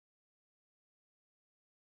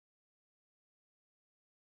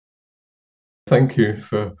Thank you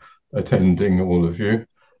for attending, all of you.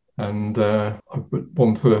 And I would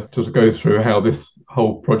want to go through how this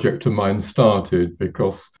whole project of mine started,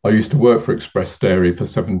 because I used to work for Express Dairy for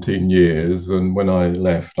 17 years. And when I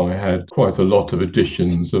left, I had quite a lot of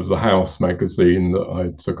editions of the House magazine that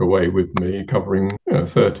I took away with me, covering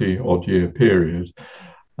 30 odd year period.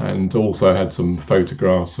 And also had some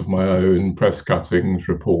photographs of my own, press cuttings,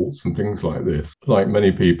 reports, and things like this. Like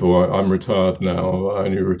many people, I'm retired now. I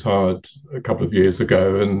only retired a couple of years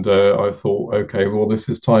ago, and I thought, okay, well, this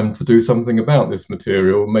is time to do something about this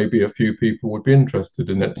material. Maybe a few people would be interested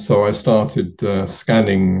in it. So I started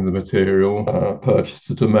scanning the material, purchased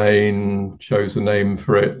a domain, chose a name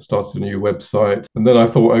for it, started a new website. And then I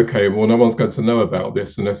thought, okay, well, no one's going to know about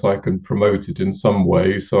this unless I can promote it in some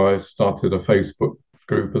way. So I started a Facebook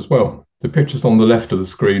group as well. The pictures on the left of the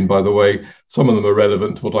screen, by the way, some of them are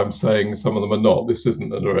relevant to what I'm saying, some of them are not. This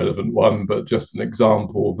isn't an irrelevant one, but just an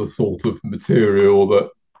example of the sort of material that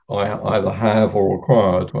I either have or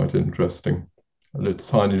acquired. Quite interesting. A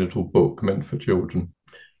tiny little book meant for children.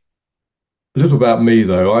 A little about me,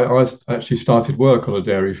 though. I actually started work on a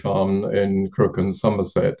dairy farm in Crookham,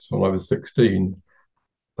 Somerset, when I was 16.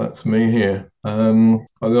 That's me here. And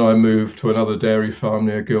then I moved to another dairy farm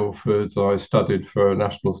near Guildford. I studied for a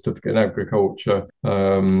National Certificate in Agriculture. I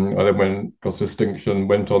then got a distinction,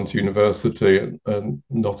 went on to university at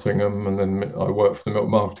Nottingham, and then I worked for the Milk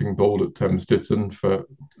Marketing Board at Thames Ditton, for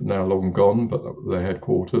now long gone, but that was their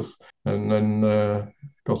headquarters. And then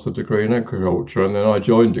got a degree in agriculture. And then I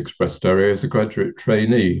joined Express Dairy as a graduate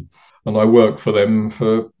trainee. And I worked for them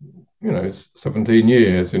for 17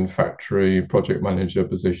 years in factory project manager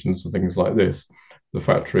positions and things like this. The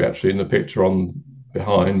factory actually in the picture on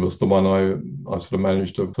behind was the one I sort of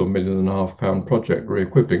managed a sort of £1.5 million project,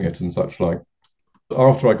 re-equipping it and such like.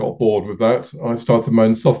 After I got bored with that, I started my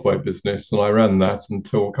own software business, and I ran that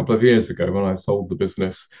until a couple of years ago when I sold the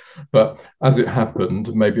business. But as it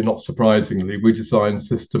happened, maybe not surprisingly, we designed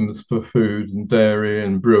systems for food and dairy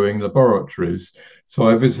and brewing laboratories. So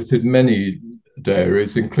I visited many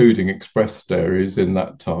dairies, including Express Dairies in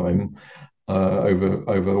that time,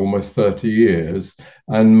 over almost 30 years,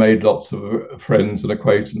 and made lots of friends and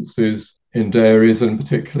acquaintances in dairies, and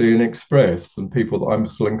particularly in Express, and people that I'm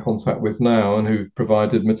still in contact with now and who've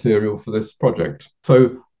provided material for this project.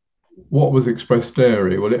 So what was Express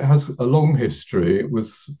Dairy? Well, it has a long history. It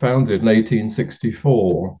was founded in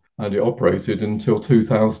 1864 and it operated until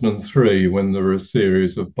 2003, when there were a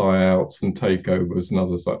series of buyouts and takeovers and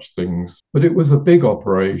other such things. But it was a big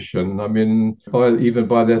operation. I mean, even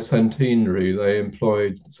by their centenary, they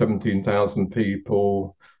employed 17,000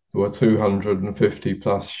 people. There were 250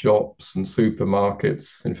 plus shops and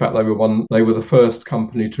supermarkets. In fact, they were the first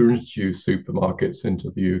company to introduce supermarkets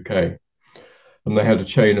into the UK. And they had a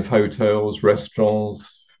chain of hotels,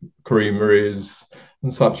 restaurants, creameries,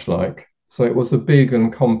 and such like. So it was a big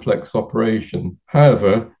and complex operation.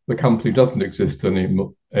 However, the company doesn't exist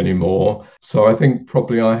anymore. So I think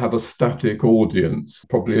probably I have a static audience,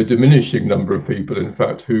 probably a diminishing number of people, in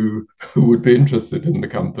fact, who would be interested in the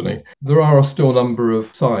company. There are still a number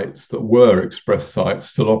of sites that were Express sites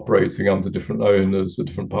still operating under different owners at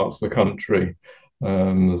different parts of the country.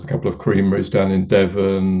 There's a couple of creameries down in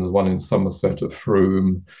Devon, there's one in Somerset at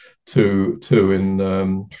Frome, two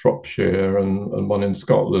in Shropshire, and one in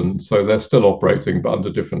Scotland. So they're still operating, but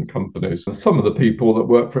under different companies. And some of the people that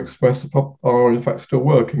work for Express are in fact still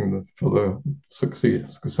working for the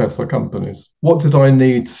successor companies. What did I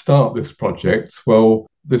need to start this project? Well,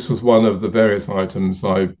 this was one of the various items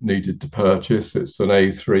I needed to purchase. It's an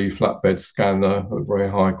A3 flatbed scanner of very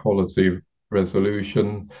high quality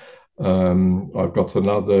resolution. I've got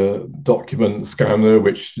another document scanner,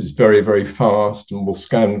 which is very, very fast and will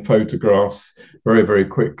scan photographs very, very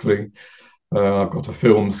quickly. I've got a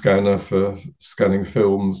film scanner for scanning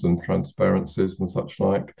films and transparencies and such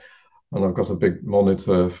like. And I've got a big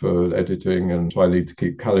monitor for editing, and I need to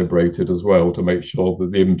keep calibrated as well to make sure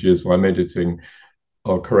that the images I'm editing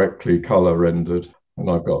are correctly color rendered. And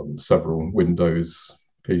I've got several Windows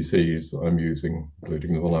PCs that I'm using,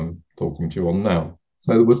 including the one I'm talking to you on now.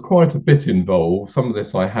 So there was quite a bit involved. Some of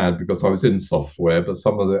this I had because I was in software, but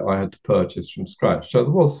some of it I had to purchase from scratch. So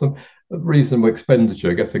there was some reasonable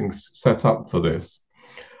expenditure getting set up for this.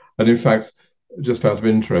 And in fact, just out of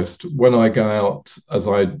interest, when I go out, as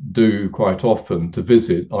I do quite often, to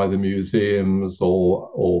visit either museums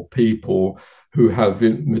or people who have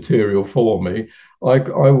material for me, I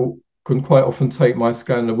can quite often take my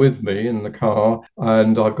scanner with me in the car,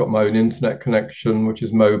 and I've got my own internet connection, which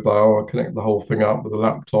is mobile. I connect the whole thing up with a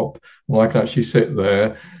laptop, and I can actually sit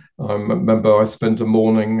there I remember I spent a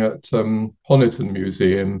morning at Honiton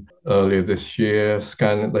Museum earlier this year.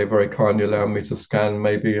 They very kindly allowed me to scan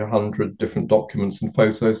maybe 100 different documents and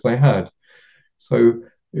photos they had. So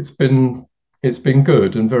it's been it's been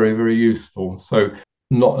good and very, very useful. So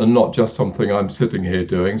not just something I'm sitting here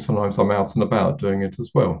doing. Sometimes I'm out and about doing it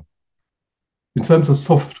as well. In terms of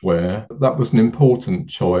software, that was an important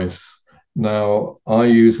choice. Now, I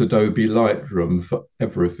use Adobe Lightroom for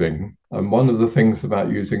everything. And one of the things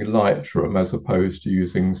about using Lightroom as opposed to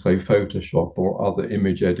using, say, Photoshop or other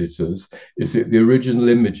image editors is that the original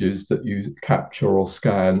images that you capture or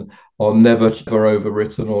scan are never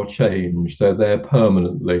overwritten or changed. They're there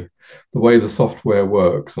permanently. The way the software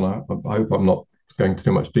works, and I hope I'm not going into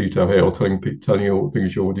too much detail here or telling you all the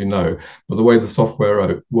things you already know, but the way the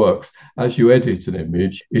software works, as you edit an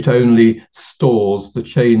image, it only stores the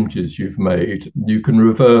changes you've made. You can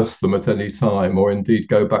reverse them at any time or indeed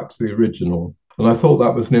go back to the original. And I thought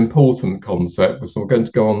that was an important concept. So we're going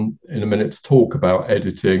to go on in a minute to talk about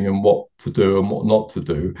editing and what to do and what not to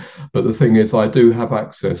do. But the thing is, I do have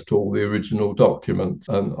access to all the original documents.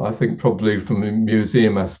 And I think probably from a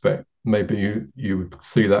museum aspect, maybe you would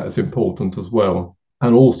see that as important as well.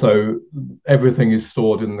 And also, everything is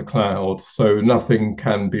stored in the cloud, so nothing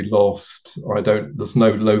can be lost. There's no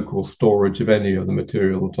local storage of any of the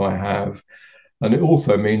material that I have. And it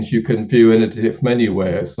also means you can view and edit it from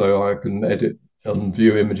anywhere. So I can edit and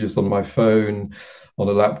view images on my phone, on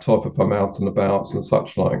a laptop if I'm out and about and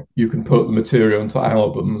such like. You can put the material into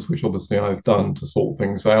albums, which obviously I've done to sort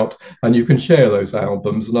things out, and you can share those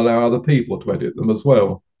albums and allow other people to edit them as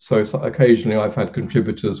well. So occasionally I've had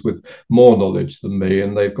contributors with more knowledge than me,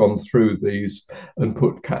 and they've gone through these and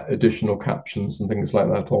put additional captions and things like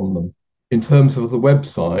that on them. In terms of the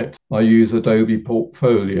website, I use Adobe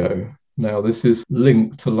Portfolio. Now, this is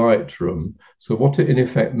linked to Lightroom. So what it in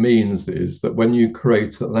effect means is that when you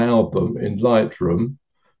create an album in Lightroom,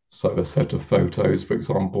 so a set of photos, for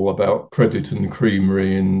example, about Crediton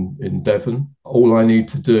Creamery in Devon, all I need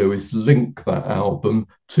to do is link that album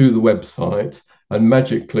to the website, and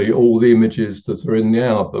magically all the images that are in the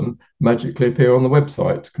album magically appear on the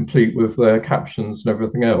website, complete with their captions and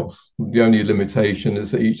everything else. The only limitation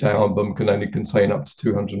is that each album can only contain up to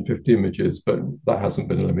 250 images, but that hasn't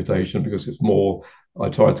been a limitation because it's more, I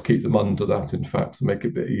try to keep them under that, in fact, to make it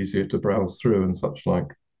a bit easier to browse through and such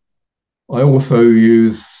like. I also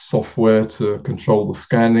use software to control the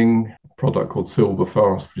scanning, a product called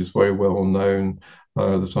Silverfast, which is very well known,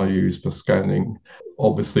 that I use for scanning.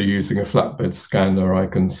 Obviously, using a flatbed scanner, I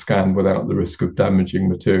can scan without the risk of damaging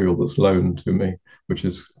material that's loaned to me, which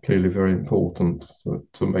is clearly very important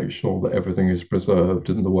to make sure that everything is preserved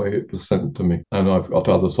in the way it was sent to me. And I've got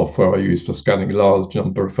other software I use for scanning a large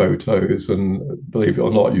number of photos. And believe it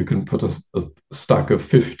or not, you can put a stack of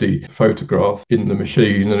 50 photographs in the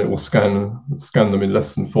machine and it will scan them in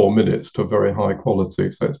less than 4 minutes to a very high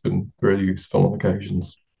quality. So it's been really useful on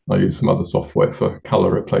occasions. I use some other software for color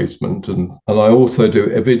replacement, and I also do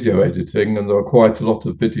a video editing, and there are quite a lot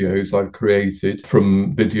of videos I've created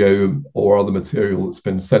from video or other material that's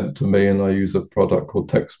been sent to me, and I use a product called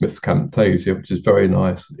TechSmith Camtasia, which is very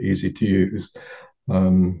nice, easy to use.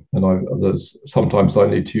 Sometimes I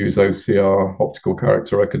need to use OCR, optical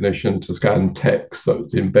character recognition, to scan text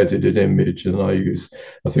that's embedded in image, and I use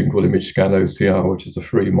a thing called Image Scan OCR, which is a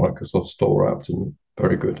free Microsoft Store app and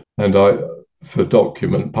very good. And for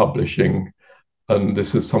document publishing, and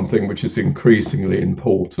this is something which is increasingly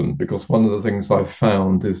important because one of the things I've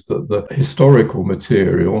found is that the historical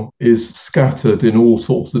material is scattered in all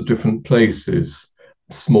sorts of different places,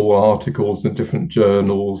 small articles in different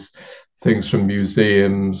journals, things from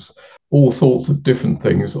museums, all sorts of different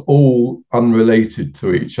things, all unrelated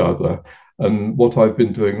to each other. And what I've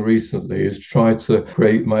been doing recently is try to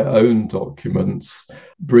create my own documents,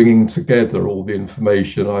 bringing together all the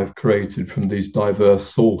information I've created from these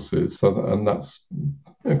diverse sources. And that's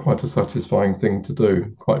quite a satisfying thing to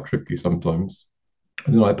do, quite tricky sometimes.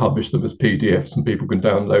 And then I publish them as PDFs and people can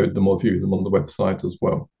download them or view them on the website as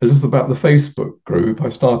well. Just about the Facebook group, I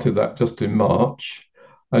started that just in March.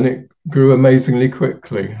 And it grew amazingly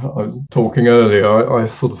quickly. I was talking earlier, I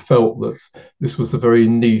sort of felt that this was a very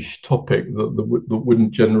niche topic that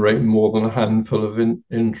wouldn't generate more than a handful of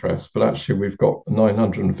interest. But actually, we've got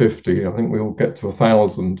 950. I think we will get to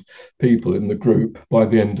 1,000 people in the group by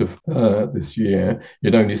the end of this year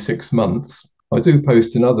in only 6 months. I do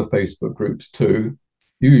post in other Facebook groups too.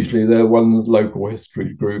 Usually they're ones local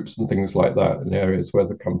history groups and things like that in areas where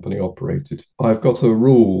the company operated. I've got a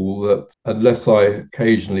rule that unless I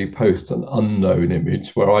occasionally post an unknown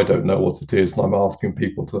image where I don't know what it is and I'm asking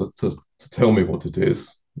people to tell me what it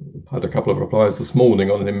is, had a couple of replies this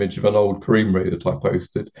morning on an image of an old creamery that I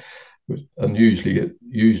posted, and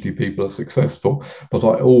usually people are successful. But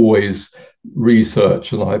I always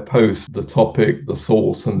research and I post the topic, the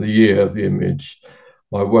source, and the year of the image.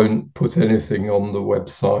 I won't put anything on the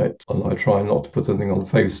website, and I try not to put anything on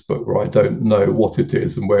Facebook where I don't know what it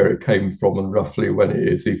is and where it came from and roughly when it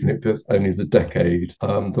is, even if it's only the decade.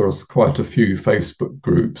 There's quite a few Facebook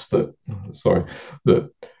groups that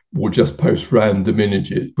will just post random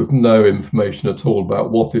images with no information at all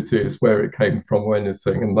about what it is, where it came from, or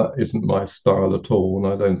anything. And that isn't my style at all,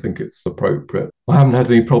 and I don't think it's appropriate. I haven't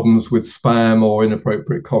had any problems with spam or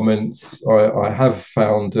inappropriate comments. I have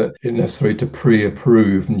found it necessary to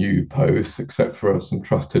pre-approve new posts, except for some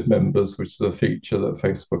trusted members, which is a feature that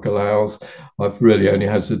Facebook allows. I've really only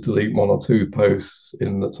had to delete one or two posts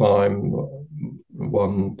in the time.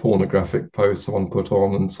 One pornographic post someone put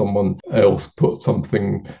on, and someone else put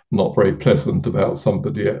something not very pleasant about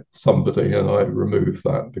somebody, and I removed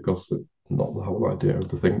that because it's not the whole idea of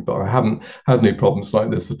the thing. But I haven't had any problems like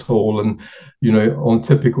this at all. And on a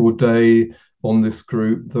typical day on this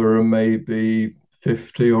group, there are maybe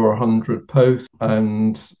 50 or 100 posts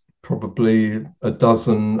and probably a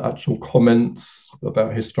dozen actual comments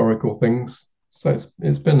about historical things. So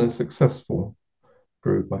it's been a successful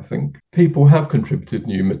group, I think. People have contributed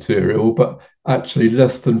new material, but actually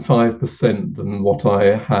less than 5% than what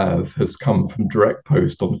I have has come from direct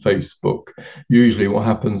post on Facebook. Usually what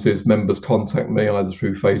happens is members contact me either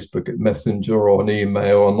through Facebook Messenger or an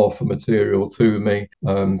email and offer material to me.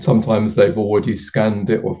 Sometimes they've already scanned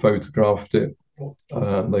it or photographed it.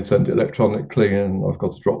 They send it electronically, and I've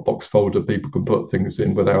got a Dropbox folder people can put things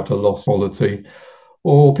in without a lost quality.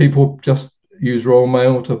 Or people just use Royal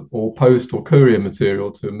Mail or post or courier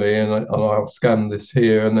material to me, and I'll scan this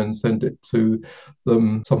here and then send it to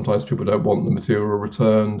them. Sometimes people don't want the material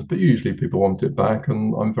returned, but usually people want it back,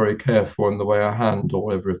 and I'm very careful in the way I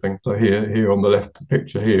handle everything. So here on the left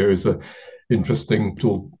picture here is a interesting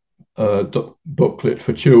little booklet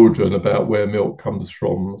for children about where milk comes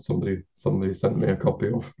from. Somebody sent me a copy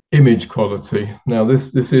of. Image quality. Now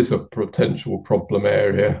this is a potential problem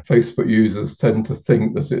area. Facebook users tend to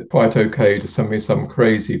think that it's quite okay to send me some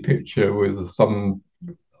crazy picture with some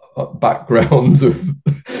backgrounds of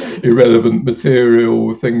irrelevant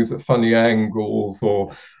material, things at funny angles,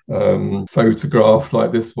 or photographed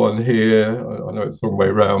like this one here. I know it's the wrong way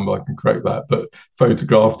around, but I can correct that. But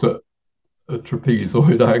photographed at a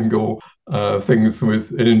trapezoid angle, things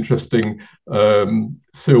with an interesting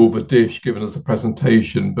silver dish given as a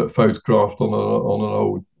presentation, but photographed on an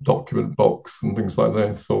old document box and things like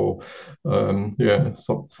this, or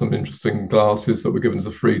some interesting glasses that were given as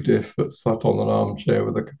a free gift but sat on an armchair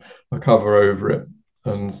with a cover over it,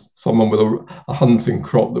 and someone with a hunting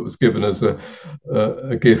crop that was given as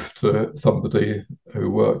a gift to somebody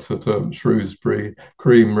who works at Shrewsbury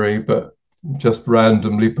Creamery, but just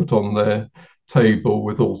randomly put on their table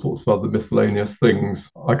with all sorts of other miscellaneous things.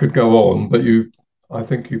 I could go on, but I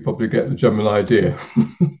think you probably get the general idea.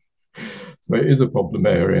 So it is a problem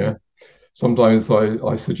area. Sometimes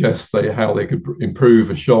I suggest how they could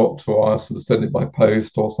improve a shot, or ask them to send it by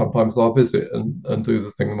post, or sometimes I'll visit and do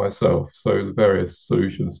the thing myself. So the various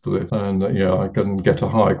solutions to this. And I can get a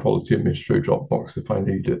high quality image through Dropbox if I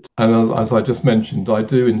need it. And as I just mentioned, I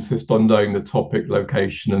do insist on knowing the topic,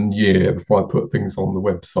 location, and year before I put things on the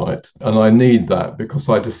website. And I need that because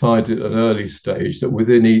I decided at an early stage that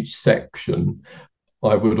within each section,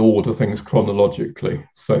 I would order things chronologically.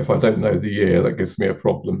 So if I don't know the year, that gives me a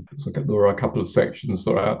problem. So there are a couple of sections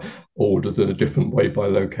that are ordered in a different way by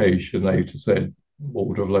location, A to Z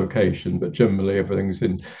order of location, but generally everything's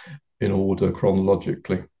in order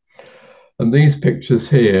chronologically. And these pictures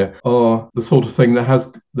here are the sort of thing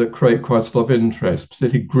that create quite a lot of interest,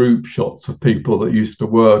 particularly group shots of people that used to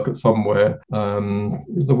work at somewhere.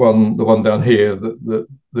 The one down here, that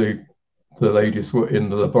the ladies were in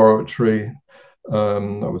the laboratory.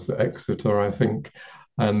 That was at Exeter, I think,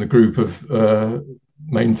 and the group of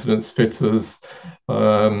maintenance fitters.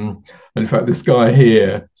 And in fact, this guy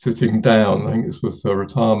here sitting down, I think this was a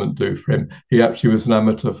retirement due for him. He actually was an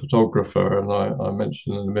amateur photographer, and I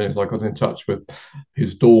mentioned in a minute I got in touch with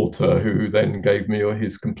his daughter, who then gave me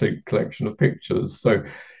his complete collection of pictures. So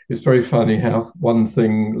it's very funny how one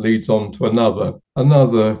thing leads on to another.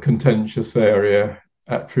 Another contentious area,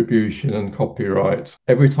 attribution and copyright.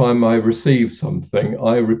 Every time I receive something,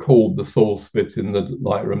 I record the source of it in the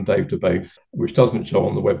Lightroom database, which doesn't show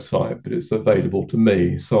on the website, but it's available to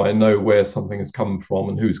me. So I know where something has come from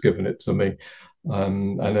and who's given it to me,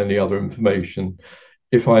 and any other information.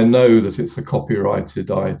 if I know that it's a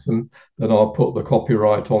copyrighted item, then I'll put the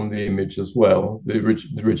copyright on the image as well, the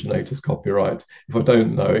originator's copyright. If I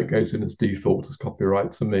don't know, it goes in as default as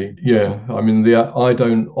copyright to me. Yeah, I mean, I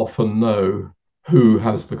don't often know who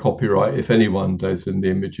has the copyright, if anyone does, in the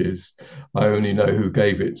images. I only know who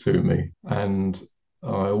gave it to me. And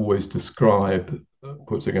I always describe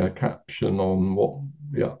putting a caption on what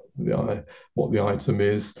the item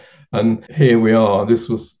is. And here we are.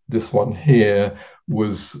 This one here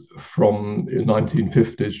was from the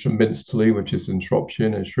 1950s from Minsterley, which is in Shropshire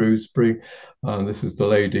near Shrewsbury. This is the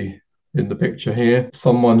lady in the picture here.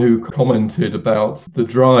 Someone who commented about the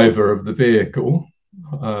driver of the vehicle.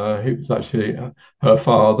 It was actually her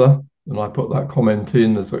father, and I put that comment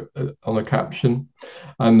in as on a caption.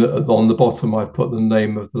 And on the bottom, I put the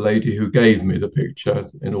name of the lady who gave me the picture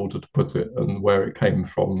in order to put it and where it came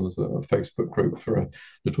from. There's a Facebook group for a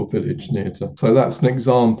little village near to. So that's an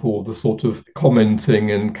example of the sort of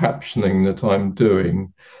commenting and captioning that I'm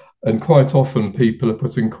doing. And quite often people are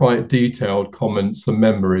putting quite detailed comments and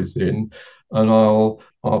memories in, and I'll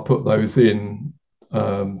put those in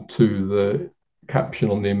to the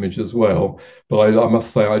caption on the image as well. But I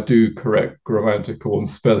must say I do correct grammatical and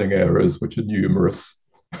spelling errors, which are numerous.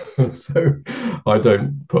 So I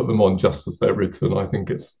don't put them on just as they're written. I think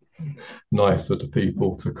it's nicer to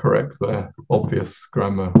people to correct their obvious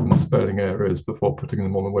grammar and spelling errors before putting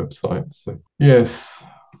them on a website. So yes.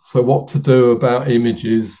 So what to do about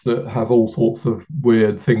images that have all sorts of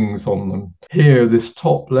weird things on them? Here, this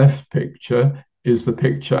top left picture is the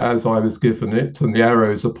picture as I was given it, and the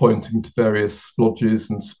arrows are pointing to various splodges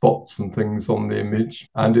and spots and things on the image.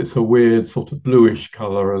 And it's a weird sort of bluish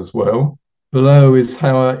color as well. Below is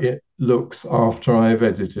how it looks after I've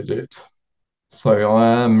edited it. So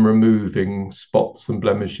I am removing spots and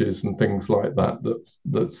blemishes and things like that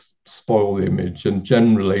that spoil the image. And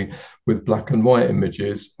generally with black and white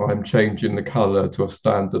images, I'm changing the color to a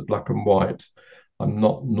standard black and white. I'm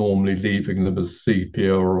not normally leaving them as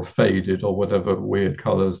sepia or faded or whatever weird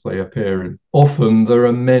colors they appear in. Often there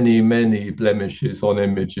are many, many blemishes on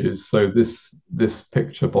images. So this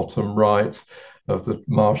picture bottom right of the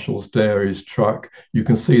Marshall's Dairies truck, you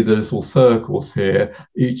can see the little circles here.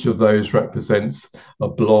 Each of those represents a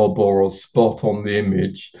blob or a spot on the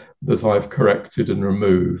image that I've corrected and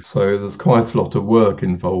removed. So there's quite a lot of work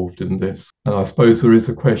involved in this. And I suppose there is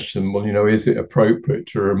a question, well, is it appropriate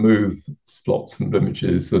to remove spots and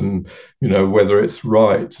blemishes, and, whether it's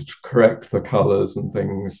right to correct the colors and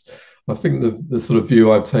things. I think the sort of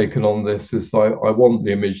view I've taken on this is I want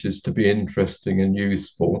the images to be interesting and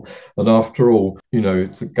useful. And after all,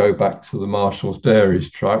 to go back to the Marshall's Dairies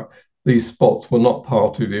truck, these spots were not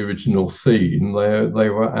part of the original scene. They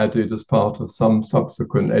were added as part of some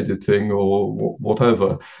subsequent editing or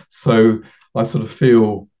whatever. So I sort of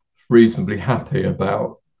feel reasonably happy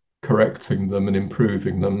about correcting them and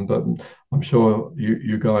improving them, but I'm sure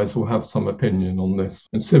you guys will have some opinion on this.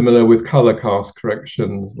 And similar with color cast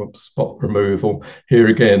corrections, spot removal. Here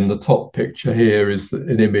again, the top picture here is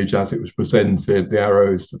an image as it was presented, the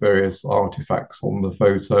arrows to various artifacts on the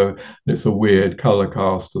photo, and it's a weird color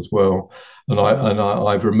cast as well. And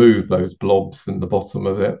I've removed those blobs in the bottom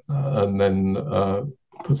of it and then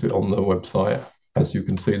put it on the website, as you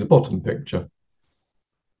can see the bottom picture.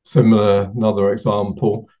 Similar, another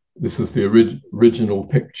example. This is the original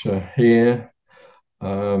picture here,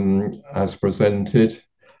 as presented.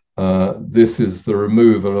 This is the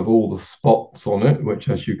removal of all the spots on it, which,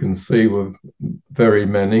 as you can see, were very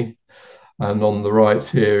many. And on the right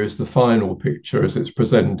here is the final picture as it's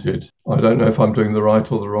presented. I don't know if I'm doing the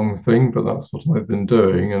right or the wrong thing, but that's what I've been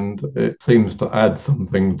doing, and it seems to add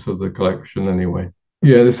something to the collection anyway.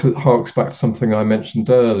 Yeah, this harks back to something I mentioned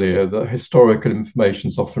earlier, that historical information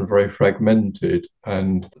is often very fragmented,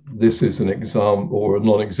 and this is an example, or a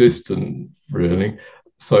non-existent really.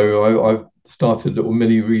 So I've started little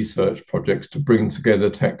mini research projects to bring together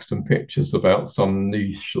text and pictures about some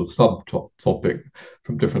niche or subtopic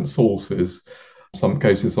from different sources. In some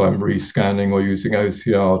cases I'm rescanning or using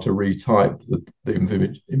OCR to retype the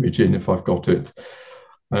image in if I've got it.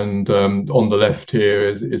 And on the left here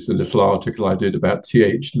is a little article I did about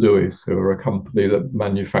TH Lewis, who are a company that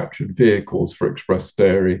manufactured vehicles for Express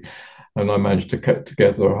Dairy. And I managed to get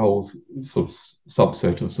together a whole sort of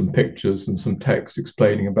subset of some pictures and some text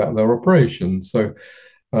explaining about their operations. So,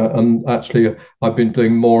 and actually, I've been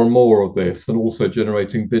doing more and more of this, and also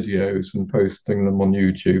generating videos and posting them on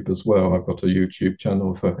YouTube as well. I've got a YouTube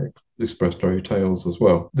channel for Express Dairy Tales as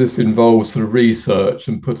well. This involves sort of research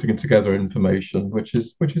and putting together information, which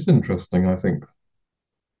is interesting, I think.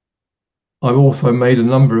 I've also made a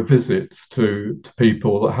number of visits to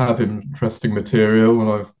people that have interesting material, and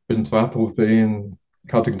I've been to Appleby and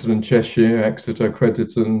Cuddington and Cheshire, Exeter,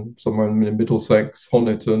 Crediton, somewhere in Middlesex,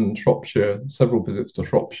 Honiton, Shropshire, several visits to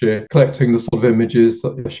Shropshire, collecting the sort of images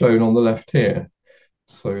that are shown on the left here.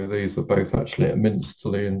 So these are both actually at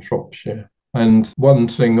Minsterley in Shropshire. And one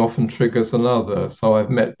thing often triggers another. So I've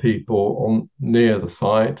met people near the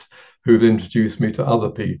site who've introduced me to other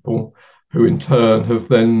people who in turn have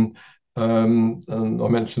then, and I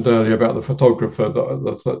mentioned earlier about the photographer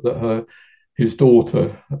that his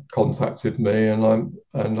daughter contacted me, and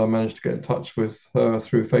I managed to get in touch with her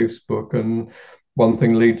through Facebook, and one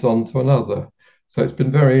thing leads on to another. So it's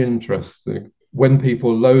been very interesting. When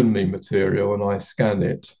people loan me material and I scan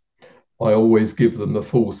it, I always give them the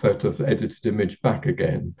full set of edited image back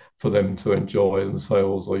again for them to enjoy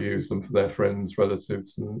themselves or use them for their friends,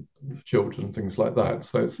 relatives, and children, things like that.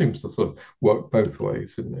 So it seems to sort of work both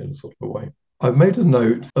ways in sort of a way. I've made a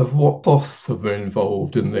note of what costs have been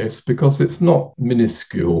involved in this because it's not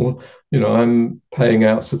minuscule. You know, I'm paying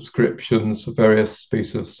out subscriptions for various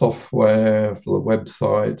pieces of software, for the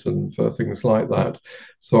website, and for things like that.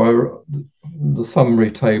 So the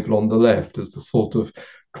summary table on the left is the sort of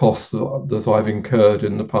costs that I've incurred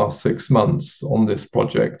in the past 6 months on this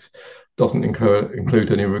project. Doesn't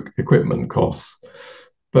include any equipment costs.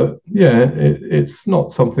 But yeah, it's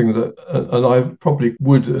not something that, and I probably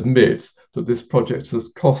would admit that this project has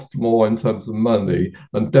cost more in terms of money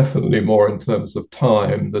and definitely more in terms of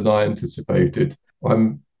time than I anticipated.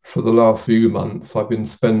 For the last few months, I've been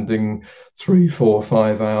spending 3, 4,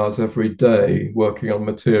 5 hours every day working on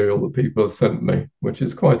material that people have sent me, which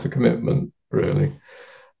is quite a commitment, really,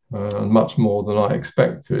 and much more than I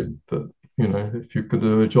expected. But you know, if you can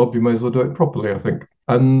do a job, you may as well do it properly, I think.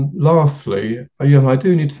 And lastly, I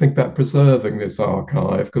do need to think about preserving this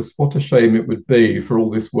archive, because what a shame it would be for all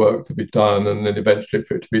this work to be done and then eventually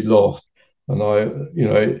for it to be lost. And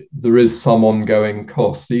there is some ongoing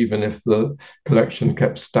cost, even if the collection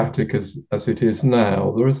kept static as it is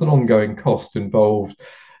now. There is an ongoing cost involved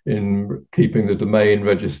in keeping the domain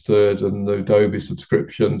registered and the Adobe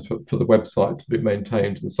subscription for the website to be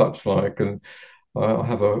maintained and such like. And I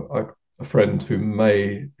have a friend who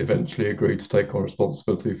may eventually agree to take on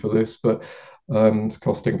responsibility for this, but it's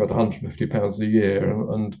costing about £150 a year.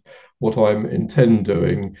 And what I intend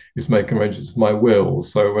doing is making arrangements with my will,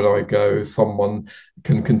 so when I go, someone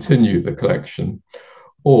can continue the collection.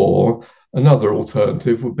 Or another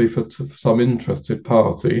alternative would be for some interested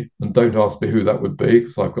party, and don't ask me who that would be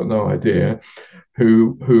because I've got no idea,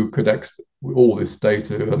 who could all this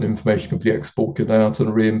data and information could be exported out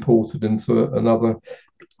and re-imported into another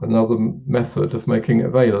method of making it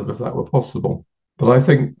available if that were possible. But I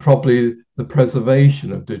think probably the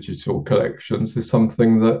preservation of digital collections is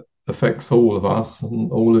something that affects all of us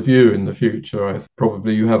and all of you in the future.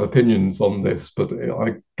 Probably you have opinions on this, but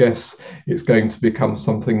I guess it's going to become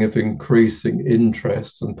something of increasing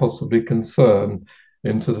interest and possibly concern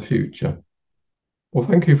into the future. Well,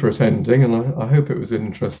 thank you for attending, and I hope it was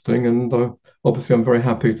interesting. And obviously, I'm very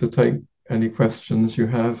happy to take any questions you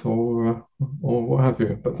have or what have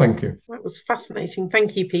you. But thank you. That was fascinating.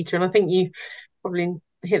 Thank you, Peter. And I think you probably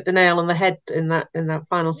hit the nail on the head in that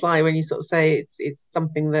final slide when you sort of say it's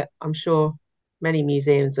something that I'm sure many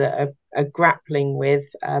museums are grappling with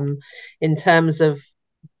in terms of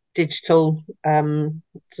digital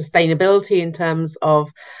sustainability, in terms of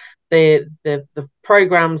the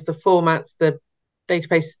programs, the formats, the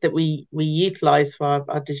databases that we utilize for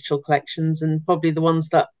our digital collections, and probably the ones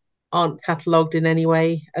that aren't catalogued in any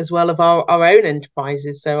way as well of our own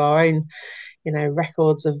enterprises. So our own,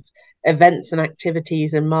 records of events and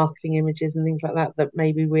activities and marketing images and things like that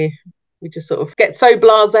maybe we just sort of get so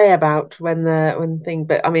blasé about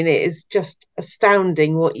but I mean, it is just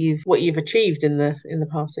astounding what you've achieved in the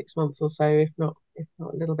past 6 months or so, if not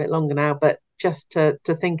a little bit longer now, but just to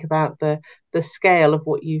think about the scale of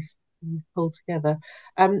what you've pulled together.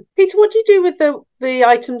 Peter, what do you do with the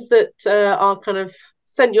items that are kind of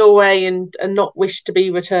sent your way and not wish to be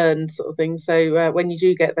returned, sort of thing? So when you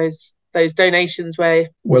do get those donations,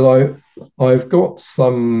 I've got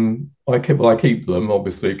some. I keep them,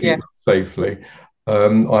 obviously, keep them safely.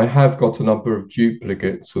 I have got a number of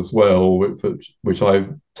duplicates as well, which I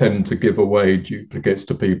tend to give away duplicates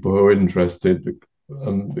to people who are interested,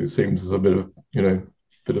 and it seems as a bit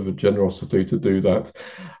of a generosity to do that.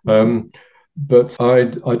 But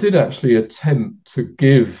I did actually attempt to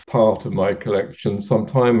give part of my collection some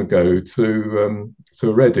time ago to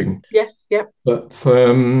Reading. Yes, yep. But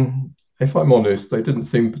if I'm honest, they didn't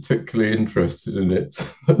seem particularly interested in it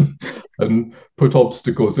and put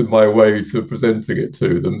obstacles in my way to presenting it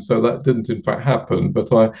to them. So that didn't in fact happen.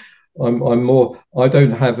 But I'm more. I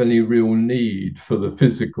don't have any real need for the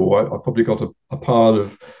physical. I've probably got a pile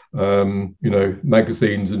of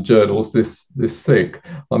magazines and journals this thick.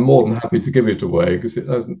 I'm more than happy to give it away because it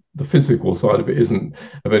doesn't. The physical side of it isn't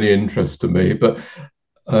of any interest to me. But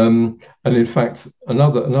and in fact,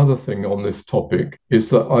 another thing on this topic is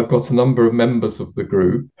that I've got a number of members of the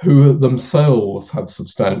group who themselves have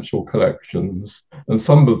substantial collections, and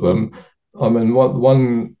some of them, I mean,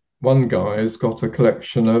 one guy has got a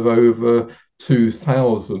collection of over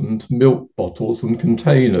 2,000 milk bottles and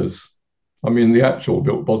containers. I mean, the actual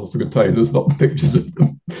milk bottles and containers, not the pictures of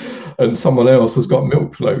them. And someone else has got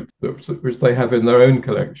milk floats, which they have in their own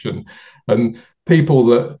collection. And people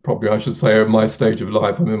that probably I should say are in my stage of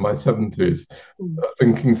life, I'm in my 70s,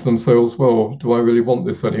 thinking to themselves, well, do I really want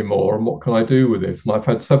this anymore? And what can I do with this? And I've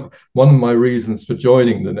had one of my reasons for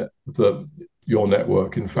joining your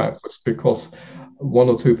network, in fact, was because one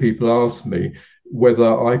or two people asked me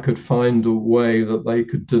whether I could find a way that they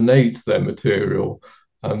could donate their material.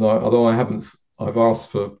 And although I've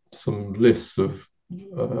asked for some lists of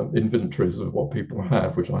inventories of what people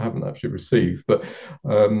have, which I haven't actually received, but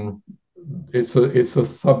it's a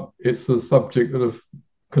subject of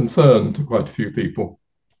concern to quite a few people.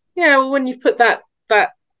 Yeah, well, when you've put that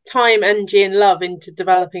time, energy, and love into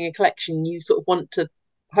developing a collection, you sort of want to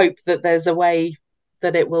hope that there's a way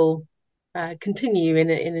that it will continue in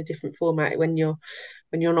a different format when you're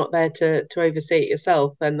not there to oversee it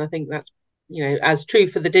yourself. And I think that's as true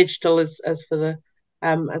for the digital as for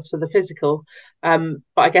the physical. But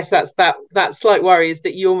I guess that's that slight worry is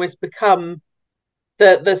that you almost become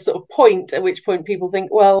the sort of point at which point people think,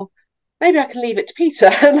 well, maybe I can leave it to Peter.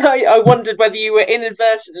 And I wondered whether you were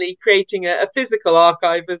inadvertently creating a physical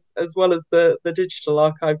archive as well as the digital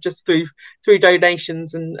archive, just through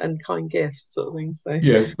donations and kind gifts, sort of thing. So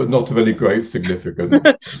yes, but not of any great significance.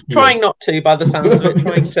 Trying not to, by the sounds of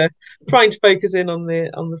it, trying to focus in on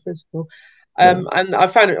the physical. And I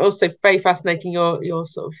found it also very fascinating your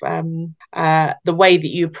sort of the way that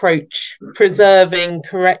you approach preserving,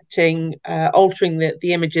 correcting, altering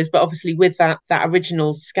the images, but obviously with that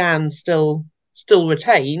original scan still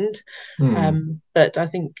retained. But I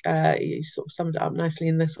think you sort of summed it up nicely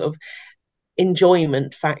in this sort of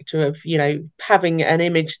enjoyment factor of having an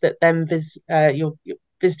image that then your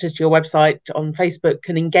visitors to your website on Facebook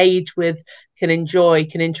can engage with, can enjoy,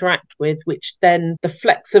 can interact with, which then the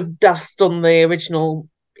flecks of dust on the original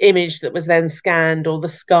image that was then scanned, or the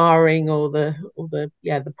scarring, or the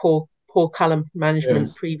poor color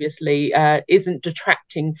management previously isn't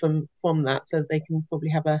detracting from that, so they can probably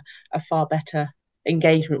have a far better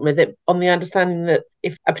engagement with it, on the understanding that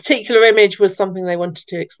if a particular image was something they wanted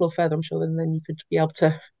to explore further, I'm sure then you could be able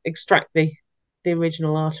to extract the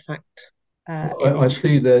original artifact. I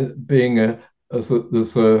see there being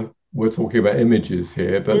we're talking about images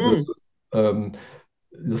here, but there's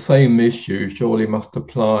the same issue surely must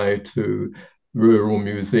apply to rural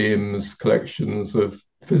museums' collections of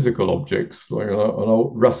physical objects, like an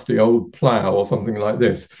rusty old plough or something like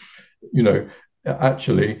this.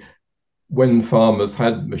 Actually, when farmers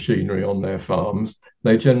had machinery on their farms,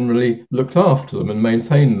 they generally looked after them and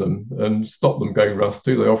maintained them and stopped them going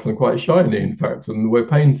rusty. They're often quite shiny, in fact, and were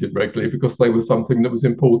painted regularly because they were something that was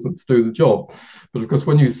important to do the job. But of course,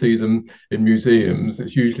 when you see them in museums,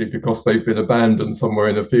 it's usually because they've been abandoned somewhere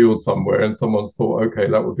in a field somewhere, and someone's thought, okay,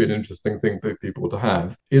 that would be an interesting thing for people to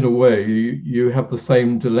have. In a way, you have the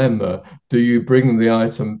same dilemma. Do you bring the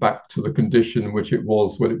item back to the condition in which it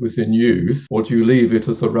was when it was in use, or do you leave it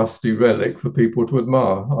as a rusty relic for people to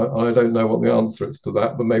admire? I don't know what the answer is to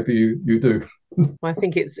that, but maybe you do. I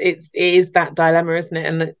think it is that dilemma, isn't it?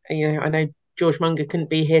 And I know George Munger couldn't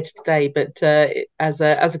be here today, but as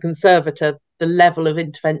a conservator, the level of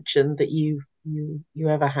intervention that you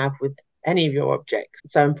ever have with any of your objects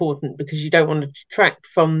is so important, because you don't want to detract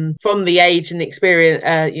from the age and the experience,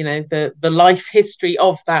 the life history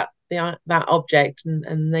of that object, and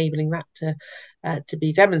enabling that to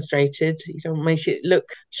be demonstrated. You don't make it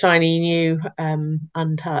look shiny, new,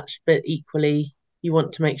 untouched, but equally you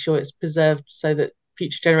want to make sure it's preserved so that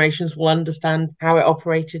future generations will understand how it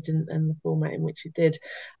operated and the format in which it did.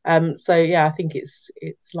 So yeah, I think it's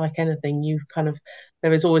like anything.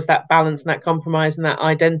 There is always that balance and that compromise and that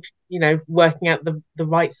working out the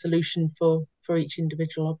right solution for each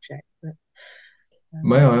individual object. But,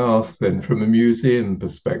 may I ask then, from a museum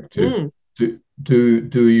perspective, do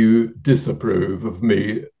you disapprove of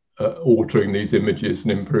me altering these images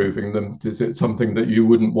and improving them? Is it something that you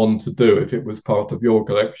wouldn't want to do if it was part of your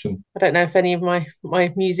collection? I don't know if any of my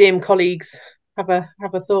museum colleagues have a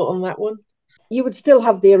thought on that one. You would still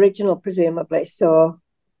have the original, presumably. So,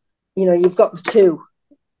 you've got the two.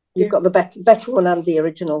 You've got the better one and the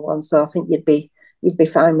original one, so I think you'd be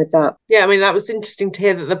fine with that. Yeah, I mean, that was interesting to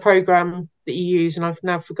hear that the program that you use, and I've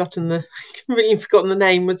now forgotten the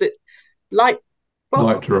name. Was it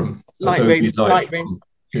Lightroom? Lightroom.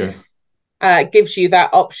 Yes. Gives you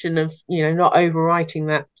that option of not overwriting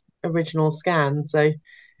that original scan. So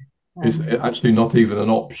it's actually not even an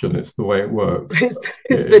option, it's the way it works.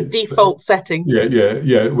 It's the default setting.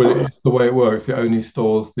 Yeah. Well, it's the way it works. It only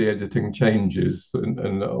stores the editing changes,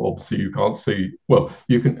 and obviously you can't see. Well,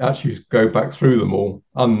 you can actually go back through them all,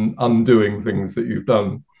 undoing things that you've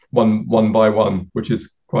done one by one, which is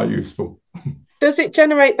quite useful. Does it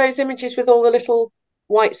generate those images with all the little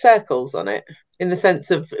white circles on it, in the sense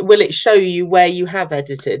of, will it show you where you have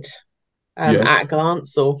edited? Yes. At a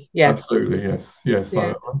glance, or absolutely, yes. Yeah.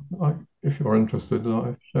 If you're interested,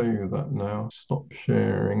 I'll show you that now. Stop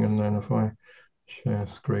sharing, and then if I share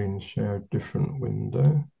screen, share a different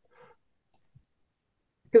window,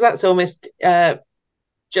 because that's almost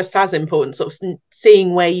just as important, sort of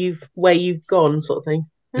seeing where you've gone, sort of thing.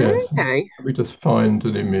 Yes. Okay. Let me just find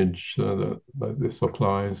an image that this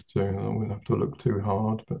applies to. I wouldn't have to look too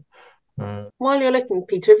hard, but. While you're looking,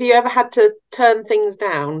 Peter, have you ever had to turn things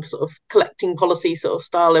down, sort of collecting policy sort of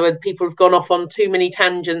style, where people have gone off on too many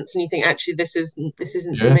tangents and you think, actually, this isn't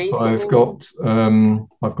for me? Yes, I've got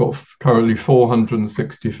currently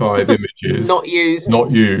 465 images not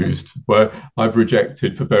used, where I've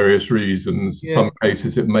rejected for various reasons. In some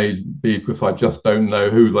cases it may be because I just don't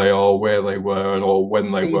know who they are, where they were, or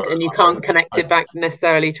when they were, and you can't connect it back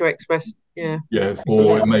necessarily to Express. Yes,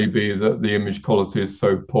 or it may be that the image quality is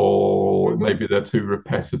so poor, maybe they're too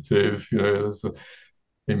repetitive. There's an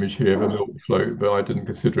image here of a milk float, but I didn't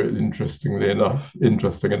consider it interesting enough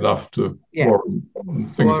to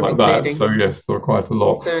warrant things like that. So yes, there are quite a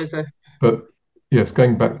lot. But yes,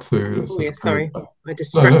 going back to sorry, I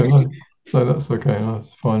distracted you. No, that's okay. I'll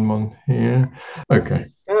find one here. Okay.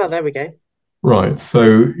 Oh, there we go. Right.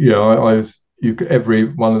 So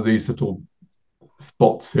every one of these little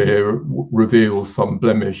spots here reveals some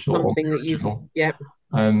blemish or something that you've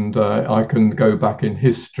and I can go back in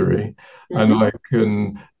history and I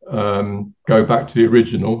can go back to the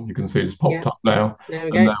original. You can see it's popped up now,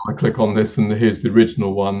 now I click on this and here's the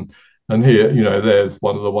original one, and here there's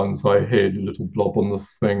one of the ones I hid, a little blob on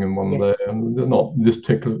this thing and one there, and they're not this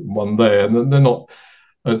particular one there, and they're not.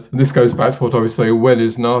 This goes back to what I was saying, when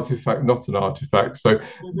is an artifact not an artifact? So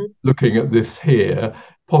looking at this here,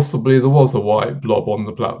 possibly there was a white blob on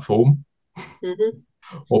the platform,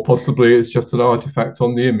 or possibly it's just an artifact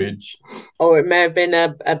on the image. Or it may have been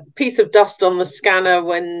a piece of dust on the scanner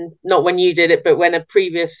not when you did it, but when a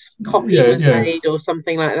previous copy was made or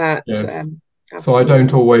something like that. Yes. So I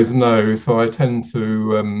don't always know. So I tend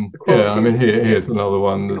to, here's another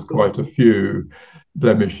one. There's quite a few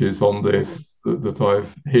blemishes on this that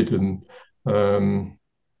I've hidden.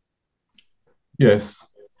 Yes.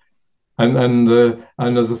 And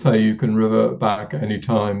as I say, you can revert back at any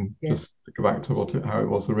time, just to go back to how it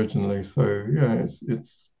was originally. So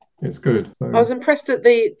it's good. So. I was impressed at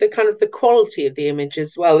the kind of the quality of the image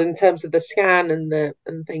as well, in terms of the scan and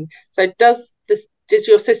thing. So does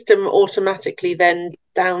your system automatically then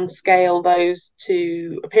downscale those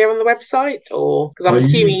to appear on the website, or because I'm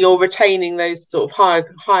assuming you're retaining those sort of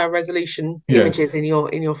higher resolution images in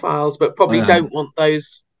your files, but probably don't want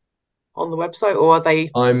those on the website, or are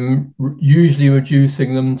they? I'm usually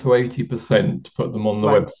reducing them to 80% to put them on the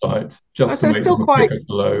website, just to make them quicker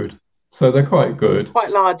to load. So they're quite good.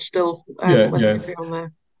 Quite large still. Yes. On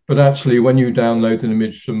there. But actually, when you download an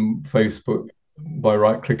image from Facebook by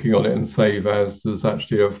right-clicking on it and save as, there's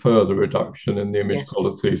actually a further reduction in the image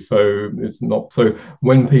quality. So it's not. So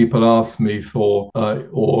when people ask me for,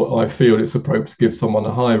 or I feel it's appropriate to give someone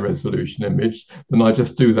a high-resolution image, then I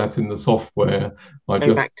just do that in the software. I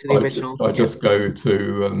just go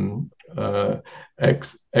to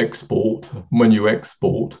export. When you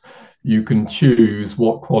export, you can choose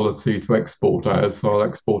what quality to export as. So I'll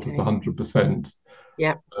export as 100%.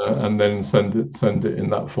 And then send it in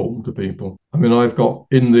that form to people. I mean, I've got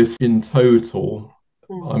in total,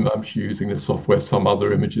 I'm actually using this software, some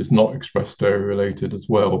other images not Express Stereo related as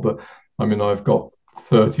well, but I mean, I've got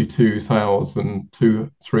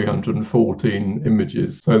 32,314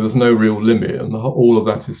 images. So there's no real limit, and all of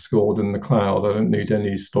that is stored in the cloud. I don't need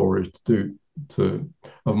any storage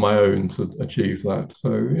of my own to achieve that.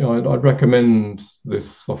 So I'd recommend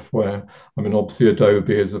this software. I mean, obviously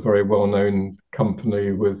Adobe is a very well-known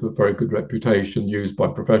company with a very good reputation, used by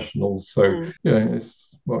professionals. So it's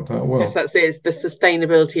worked out well. Yes, that's it. It's the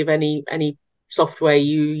sustainability of any software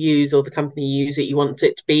you use or the company you use it. You want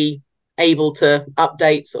it to be able to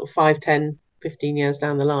update sort of 5, 10 15 years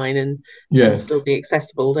down the line and Yes. still be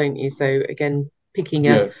accessible, don't you? So again, picking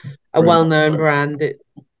Yes. a Very well-known much so. brand, it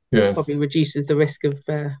Yes. probably reduces the risk of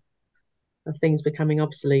things becoming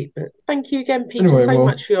obsolete. But thank you again, Peter, Anyway, so well,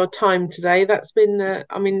 much for your time today. That's been,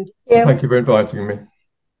 Yeah. thank you for inviting me.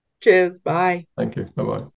 cheers. Bye. Thank you.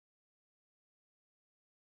 Bye-bye.